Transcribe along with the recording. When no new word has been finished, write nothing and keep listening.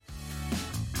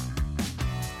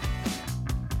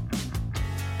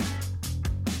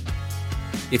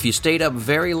If you stayed up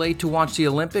very late to watch the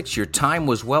Olympics, your time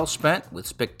was well spent with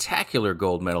spectacular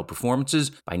gold medal performances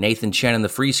by Nathan Chen in the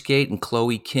free skate and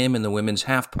Chloe Kim in the women's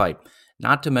halfpipe.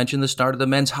 Not to mention the start of the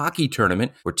men's hockey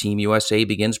tournament, where Team USA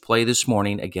begins play this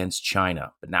morning against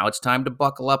China. But now it's time to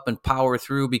buckle up and power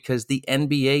through because the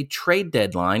NBA trade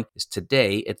deadline is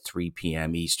today at 3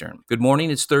 p.m. Eastern. Good morning,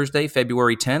 it's Thursday,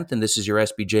 February 10th, and this is your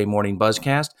SBJ Morning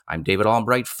Buzzcast. I'm David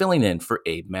Albright, filling in for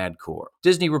Abe Madcore.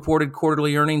 Disney reported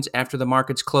quarterly earnings after the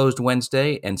markets closed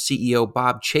Wednesday, and CEO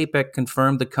Bob Chapek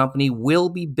confirmed the company will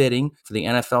be bidding for the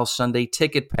NFL Sunday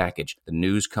ticket package. The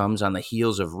news comes on the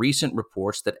heels of recent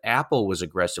reports that Apple was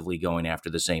aggressively going after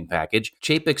the same package.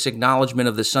 Chapek's acknowledgement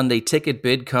of the Sunday ticket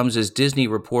bid comes as Disney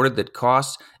reported that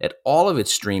costs at all of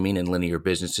its streaming and linear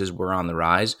businesses were on the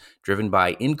rise, driven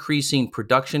by increasing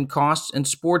production costs and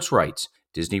sports rights.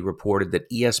 Disney reported that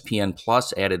ESPN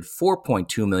Plus added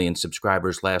 4.2 million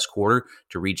subscribers last quarter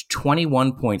to reach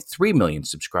 21.3 million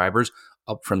subscribers,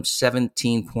 up from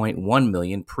 17.1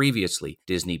 million previously.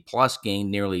 Disney Plus gained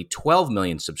nearly 12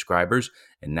 million subscribers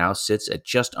and now sits at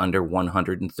just under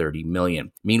 130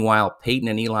 million. Meanwhile, Peyton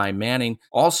and Eli Manning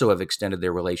also have extended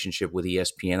their relationship with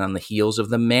ESPN on the heels of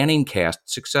the Manningcast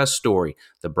success story.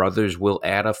 The brothers will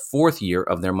add a fourth year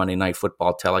of their Monday Night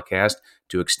Football telecast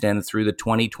to extend through the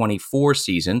 2024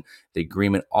 season. The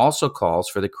agreement also calls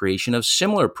for the creation of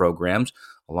similar programs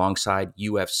alongside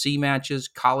UFC matches,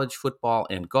 college football,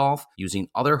 and golf, using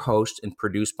other hosts and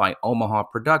produced by Omaha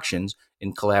Productions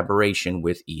in collaboration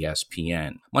with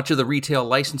ESPN. Much of the retail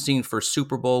licensing for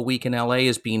Super Bowl week in LA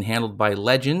is being handled by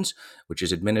Legends, which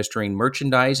is administering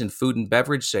merchandise and food and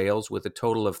beverage sales with a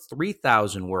total of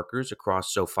 3,000 workers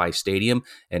across SoFi Stadium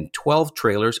and 12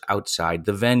 trailers outside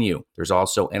the venue. There's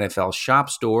also NFL shop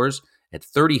stores at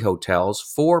 30 hotels,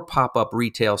 4 pop-up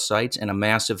retail sites, and a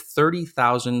massive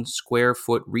 30,000 square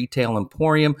foot retail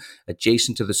emporium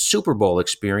adjacent to the Super Bowl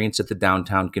experience at the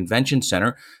Downtown Convention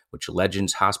Center, which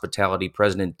Legends Hospitality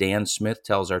President Dan Smith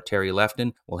tells our Terry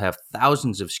Lefton will have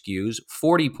thousands of SKUs,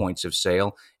 40 points of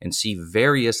sale, and see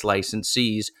various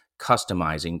licensees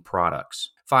customizing products.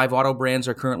 5 auto brands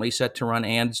are currently set to run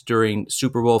ads during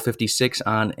Super Bowl 56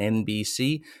 on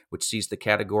NBC, which sees the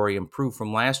category improve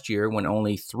from last year when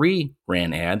only 3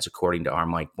 ran ads, according to our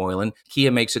Mike Boylan.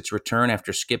 Kia makes its return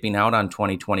after skipping out on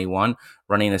 2021,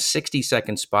 running a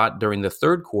 60-second spot during the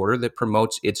third quarter that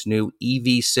promotes its new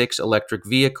EV6 electric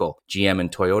vehicle. GM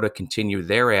and Toyota continue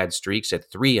their ad streaks at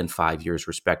 3 and 5 years,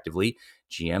 respectively.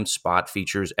 GM's spot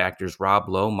features actors Rob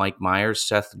Lowe, Mike Myers,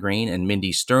 Seth Green, and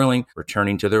Mindy Sterling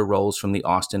returning to their roles from the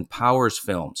Austin Powers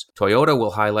films. Toyota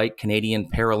will highlight Canadian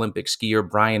Paralympic skier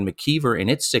Brian McKeever in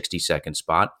its 60-second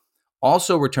spot.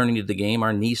 Also returning to the game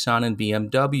are Nissan and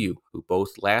BMW, who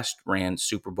both last ran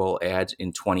Super Bowl ads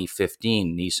in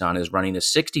 2015. Nissan is running a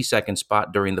 60-second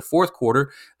spot during the fourth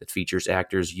quarter that features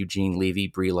actors Eugene Levy,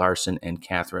 Brie Larson, and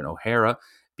Catherine O'Hara.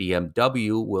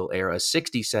 BMW will air a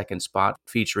 60-second spot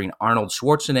featuring Arnold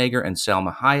Schwarzenegger and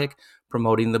Salma Hayek,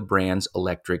 promoting the brand's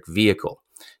electric vehicle.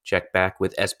 Check back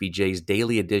with SBJ's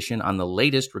Daily Edition on the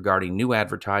latest regarding new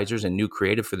advertisers and new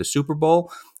creative for the Super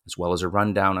Bowl, as well as a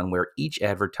rundown on where each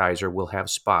advertiser will have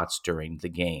spots during the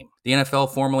game. The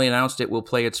NFL formally announced it will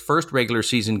play its first regular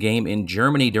season game in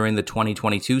Germany during the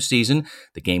 2022 season.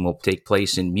 The game will take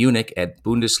place in Munich at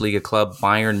Bundesliga club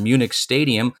Bayern Munich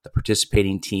Stadium. The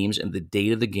participating teams and the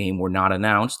date of the game were not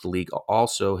announced. The league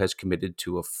also has committed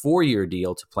to a 4-year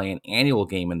deal to play an annual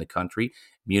game in the country.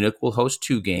 Munich will host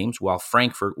 2 games, while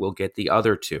Frankfurt will get the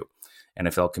other 2.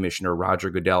 NFL Commissioner Roger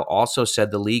Goodell also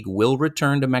said the league will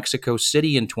return to Mexico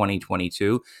City in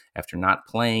 2022 after not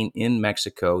playing in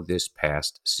Mexico this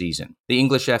past season. The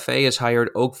English FA has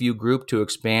hired Oakview Group to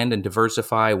expand and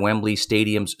diversify Wembley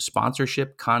Stadium's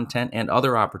sponsorship, content, and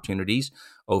other opportunities.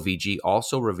 OVG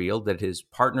also revealed that it is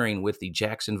partnering with the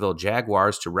Jacksonville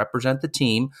Jaguars to represent the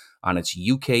team on its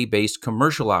UK-based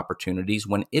commercial opportunities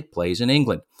when it plays in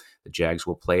England. The Jags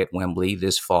will play at Wembley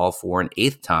this fall for an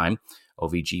 8th time.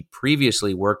 OVG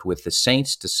previously worked with the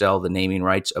Saints to sell the naming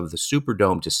rights of the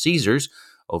Superdome to Caesars.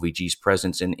 OVG's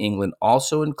presence in England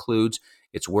also includes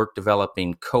its work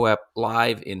developing Co-op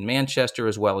Live in Manchester,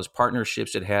 as well as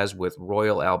partnerships it has with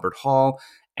Royal Albert Hall,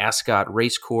 Ascot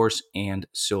Racecourse, and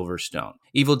Silverstone.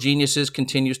 Evil Geniuses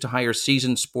continues to hire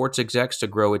seasoned sports execs to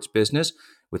grow its business,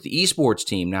 with the esports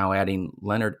team now adding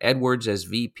Leonard Edwards as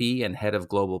VP and head of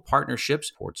global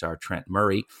partnerships. Reports are Trent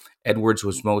Murray. Edwards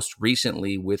was most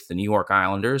recently with the New York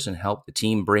Islanders and helped the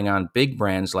team bring on big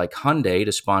brands like Hyundai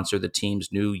to sponsor the team's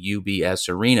new UBS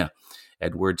Arena.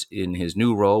 Edwards, in his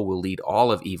new role, will lead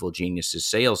all of Evil Genius's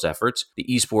sales efforts. The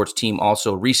esports team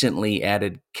also recently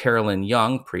added Carolyn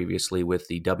Young, previously with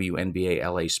the WNBA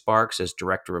LA Sparks, as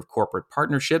Director of Corporate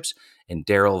Partnerships, and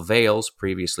Daryl Vales,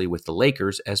 previously with the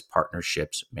Lakers, as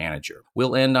Partnerships Manager.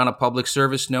 We'll end on a public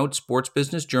service note. Sports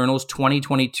Business Journal's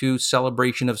 2022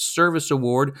 Celebration of Service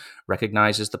Award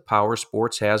recognizes the power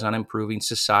sports has on improving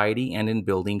society and in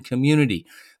building community.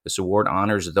 This award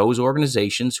honors those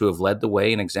organizations who have led the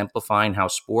way in exemplifying how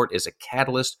sport is a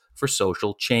catalyst for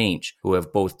social change, who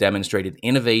have both demonstrated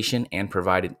innovation and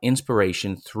provided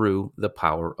inspiration through the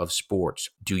power of sports.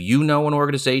 Do you know an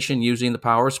organization using the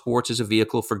power of sports as a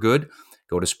vehicle for good?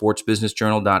 Go to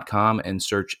sportsbusinessjournal.com and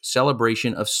search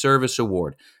Celebration of Service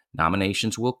Award.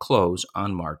 Nominations will close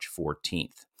on March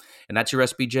 14th. And that's your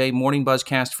SBJ Morning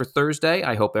Buzzcast for Thursday.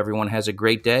 I hope everyone has a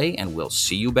great day, and we'll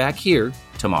see you back here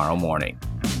tomorrow morning.